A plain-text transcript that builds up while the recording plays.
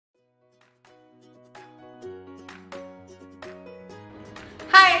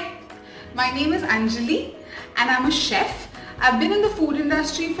My name is Anjali and I'm a chef. I've been in the food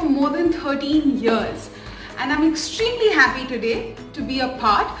industry for more than 13 years and I'm extremely happy today to be a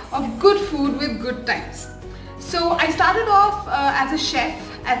part of good food with good times. So I started off as a chef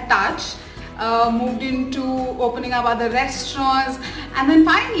at Taj, moved into opening up other restaurants, and then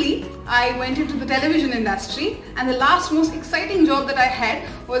finally I went into the television industry, and the last most exciting job that I had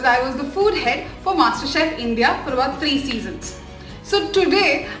was I was the food head for MasterChef India for about 3 seasons. So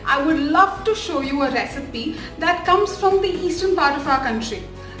today I would love to show you a recipe that comes from the eastern part of our country.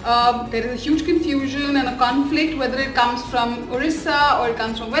 There is a huge confusion and a conflict whether it comes from Orissa or it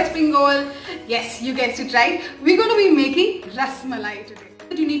comes from West Bengal. Yes, you guessed it right. We're going to be making Rasmalai today.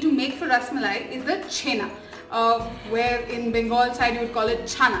 What you need to make for Rasmalai is the Chhena, where in Bengal side you would call it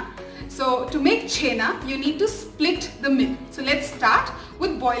Chana. So to make Chhena, you need to split the milk. So let's start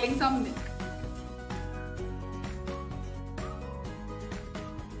with boiling some milk.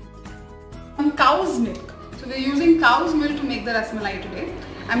 Some cow's milk. So we're using cow's milk to make the Rasmalai today.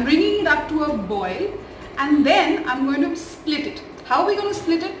 I'm bringing it up to a boil and then I'm going to split it. How are we going to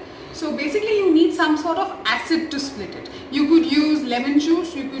split it? So basically you need some sort of acid to split it. You could use lemon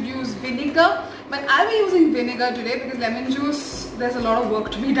juice, you could use vinegar, but I'll be using vinegar today because lemon juice, there's a lot of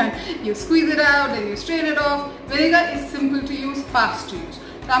work to be done. You squeeze it out, then you strain it off. Vinegar is simple to use, fast to use.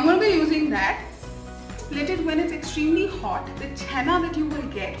 So I'm going to be using that. Split it when it's extremely hot. The chhena that you will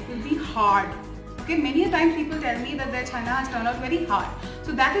get will be hard. Okay, many a time people tell me that their chhena has turned out very hard.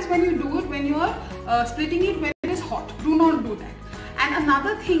 So that is when you do it when you are splitting it when it is hot. Do not do that. And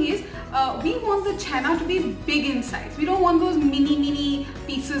another thing is, we want the chhena to be big in size. We don't want those mini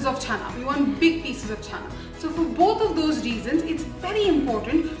pieces of chhena. We want big pieces of chhena. So for both of those reasons, it's very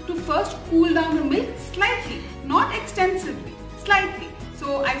important to first cool down the milk slightly, not extensively, slightly.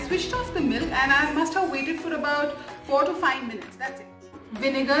 So I switched off the milk and I must have waited for about 4 to 5 minutes. That's it.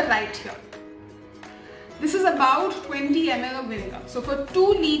 Vinegar right here. This is about 20 ml of vinegar. So for 2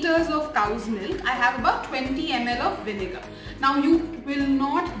 liters of cow's milk, I have about 20 ml of vinegar. Now you will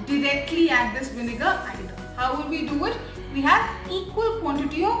not directly add this vinegar either. How will we do it? We have equal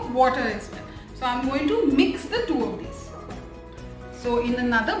quantity of water as well. So I'm going to mix the two of these. So in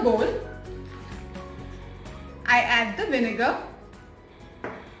another bowl, I add the vinegar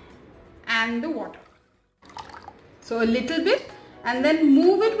and the water. So a little bit and then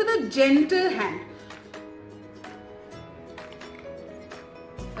move it with a gentle hand.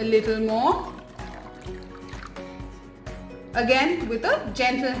 A little more, again with a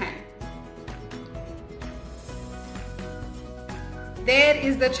gentle hand. There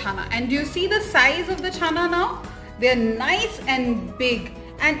is the chhana, and do you see the size of the chhana now? They are nice and big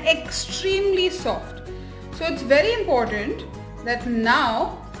and extremely soft. So it's very important that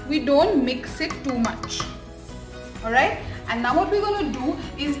now we don't mix it too much. Alright, and now what we're going to do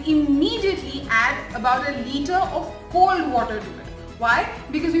is immediately add about a liter of cold water to it. Why?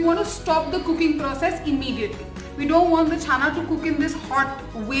 Because we want to stop the cooking process immediately. We don't want the chhana to cook in this hot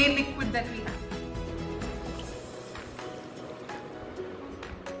whey liquid that we have.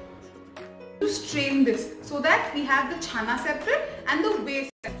 To strain this so that we have the chhana separate and the whey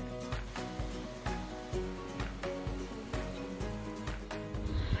separate.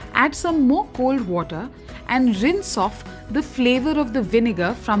 Add some more cold water and rinse off the flavor of the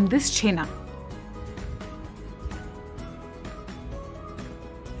vinegar from this chhena.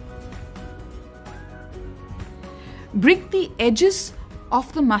 Bring the edges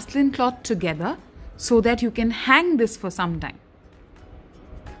of the muslin cloth together so that you can hang this for some time.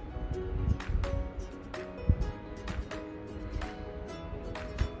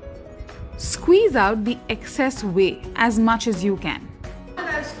 Squeeze out the excess whey as much as you can.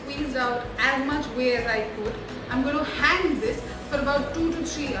 I've squeezed out as much whey as I could. I'm going to hang this for about 2 to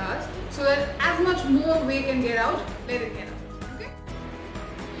 3 hours so that as much more whey can get out, let it get out.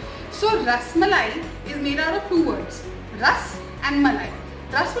 So Rasmalai is made out of 2 words, Ras and Malai.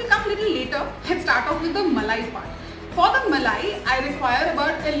 Ras will come a little later. Let's start off with the Malai part. For the Malai, I require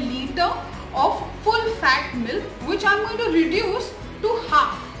about a liter of full fat milk, which I'm going to reduce to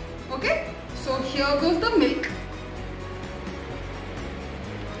half. Okay, so here goes the milk.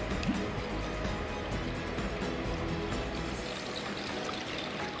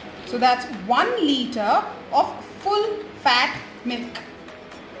 So that's 1 liter of full fat milk.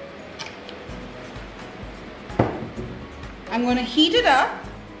 I'm going to heat it up,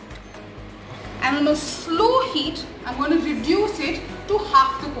 and on a slow heat, I'm going to reduce it to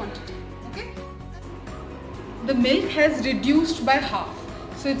half the quantity. Okay? The milk has reduced by half,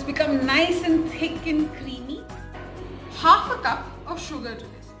 so it's become nice and thick and creamy. Half a cup of sugar to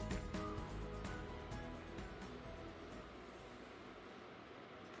this.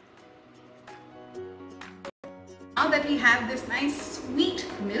 that we have this nice sweet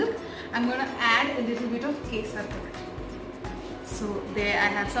milk, I'm going to add a little bit of Kesar to it. So there I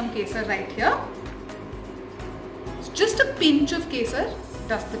have some Kesar right here. Just a pinch of Kesar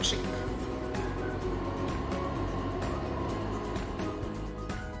does the trick.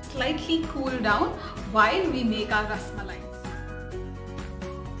 Slightly cool down while we make our Rasmalais.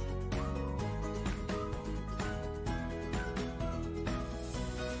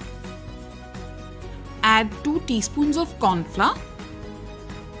 Add 2 teaspoons of corn flour.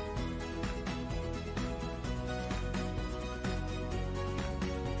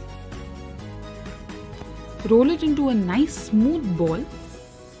 Roll it into a nice smooth ball.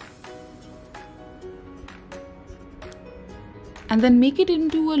 And then make it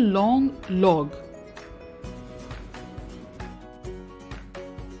into a long log.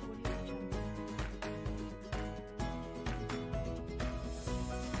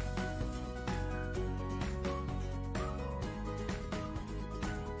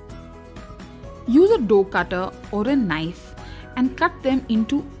 Use a dough cutter or a knife and cut them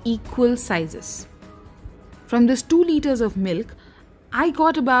into equal sizes. From this 2 liters of milk, I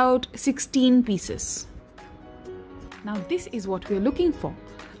got about 16 pieces. Now this is what we are looking for,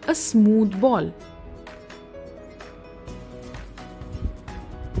 a smooth ball.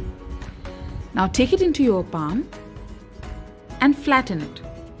 Now take it into your palm and flatten it.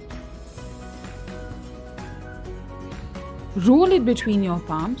 Roll it between your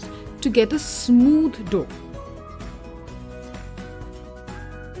palms to get a smooth dough.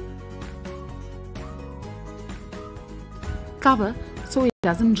 Cover so it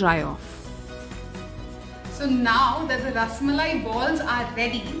doesn't dry off. So now that the Rasmalai balls are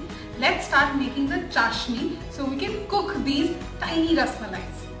ready, let's start making the chashni so we can cook these tiny Rasmalais.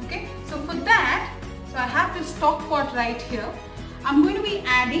 Okay, so for that, I have this stock pot right here. I'm going to be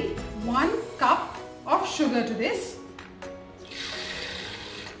adding 1 cup of sugar to this.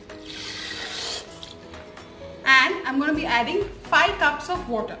 And I'm going to be adding 5 cups of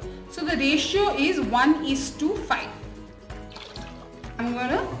water. So the ratio is 1:5. I'm going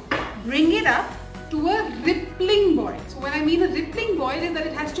to bring it up to a rippling boil. So when I mean a rippling boil is that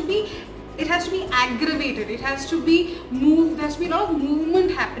it has to be aggravated, it has to be moved, there has to be a lot of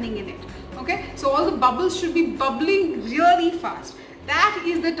movement happening in it. Okay, so all the bubbles should be bubbling really fast. That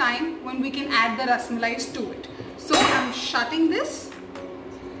is the time when we can add the Rasmalais to it. So I'm shutting this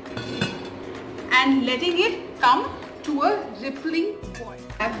and letting it come to a rippling boil.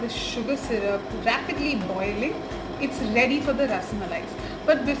 Have the sugar syrup rapidly boiling. It's ready for the Rasmalais.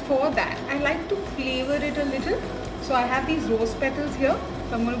 But before that, I like to flavor it a little. So I have these rose petals here.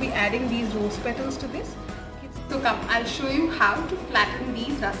 So I'm going to be adding these rose petals to this. So come, I'll show you how to flatten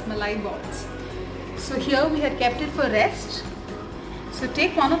these Rasmalai balls. So here we had kept it for rest. So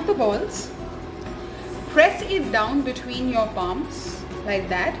take one of the balls, press it down between your palms like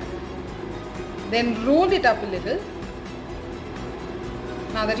that. Then roll it up a little.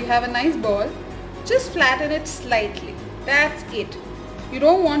 Now that you have a nice ball, just flatten it slightly. That's it. You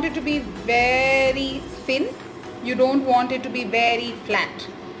don't want it to be very thin. You don't want it to be very flat.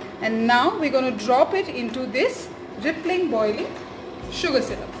 And now we're going to drop it into this rippling boiling sugar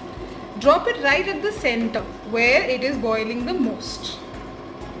syrup. Drop it right at the center where it is boiling the most.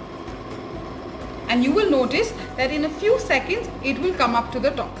 And you will notice that in a few seconds it will come up to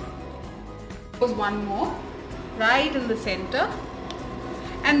the top. One more right in the center.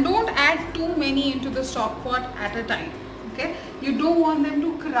 And don't add too many into the stock pot at a time. Okay, you don't want them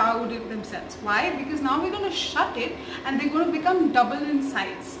to crowd it themselves. Why? Because now we're going to shut it and they're going to become double in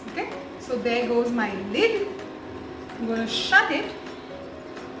size. Okay, so there goes my lid. I'm going to shut it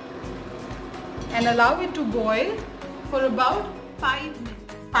and allow it to boil for about 5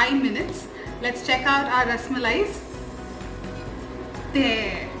 minutes. 5 minutes. Let's check out our Rasmalais.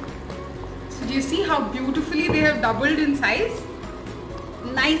 There. So do you see how beautifully they have doubled in size?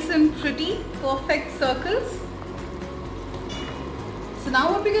 Nice and pretty, perfect circles. So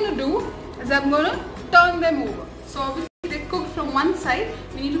now what we're going to do is I'm going to turn them over. So obviously they cooked from one side,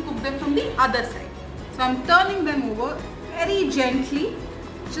 we need to cook them from the other side. So I'm turning them over very gently.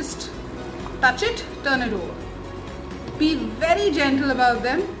 Just touch it, turn it over. Be very gentle about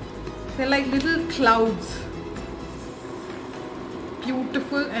them. They're like little clouds.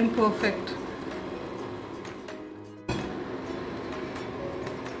 Beautiful and perfect.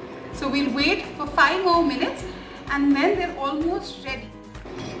 So we'll wait for 5 more minutes and then they're almost ready.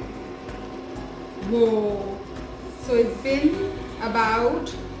 Whoa! So it's been about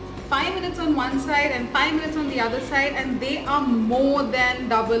 5 minutes on one side and 5 minutes on the other side, and they are more than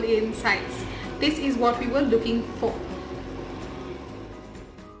double in size. This is what we were looking for.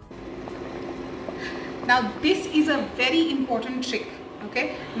 Now this is a very important trick.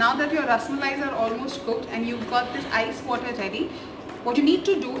 Okay, now that your rasmalais are almost cooked and you've got this ice water ready, what you need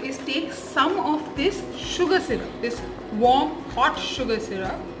to do is take some of this sugar syrup, this warm hot sugar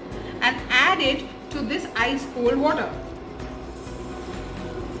syrup, and add it to this ice cold water.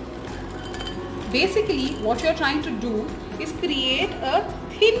 Basically what you're trying to do is create a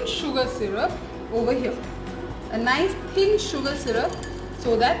thin sugar syrup over here, a nice thin sugar syrup,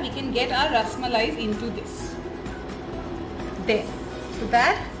 so that we can get our rasmalais into this. There. So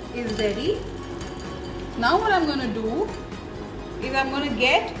that is ready. Now what I'm going to do is I'm going to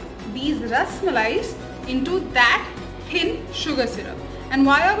get these rasmalais into that thin sugar syrup. And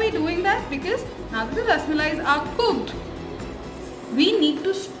why are we doing that? Because now that the rasmalais are cooked, we need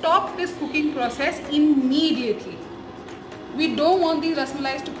to stop this cooking process immediately. We don't want these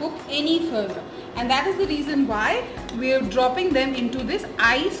rasmalais to cook any further. And that is the reason why we are dropping them into this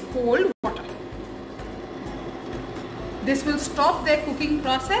ice cold water. This will stop their cooking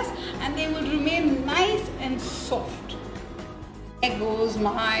process and they will remain nice and soft. There goes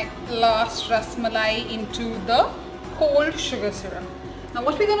my last rasmalai into the cold sugar syrup. Now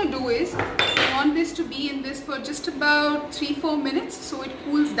what we're going to do is, we want this to be in this for just about 3-4 minutes so it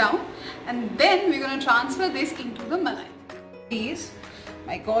cools down, and then we're going to transfer this into the malai. These,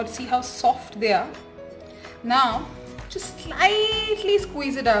 my god, see how soft they are. Now just slightly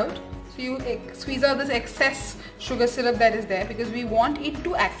squeeze it out. So you squeeze out this excess sugar syrup that is there, because we want it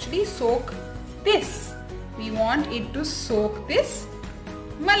to actually soak this. We want it to soak this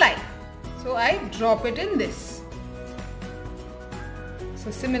malai. So I drop it in this. So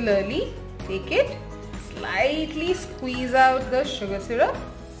similarly, take it, slightly squeeze out the sugar syrup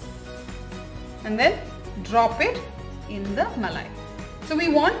and then drop it in the malai. So we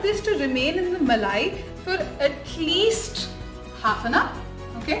want this to remain in the malai for at least half an hour.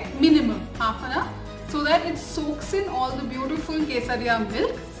 Okay, minimum half an hour, so that it soaks in all the beautiful Kesaria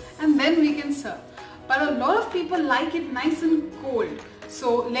milk, and then we can serve. But a lot of people like it nice and cold,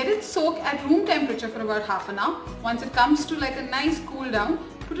 so let it soak at room temperature for about half an hour. Once it comes to like a nice cool down,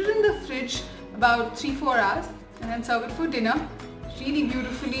 put it in the fridge about 3-4 hours and then serve it for dinner. Really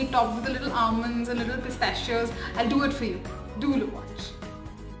beautifully, topped with a little almonds and little pistachios. I'll do it for you. Do watch.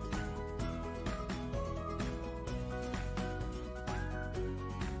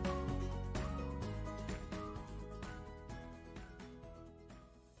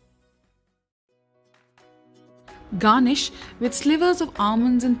 Garnish with slivers of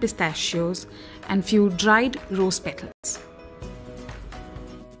almonds and pistachios and few dried rose petals.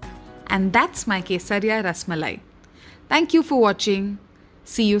 And that's my Kesaria Rasmalai. Thank you for watching.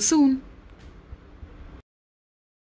 See you soon.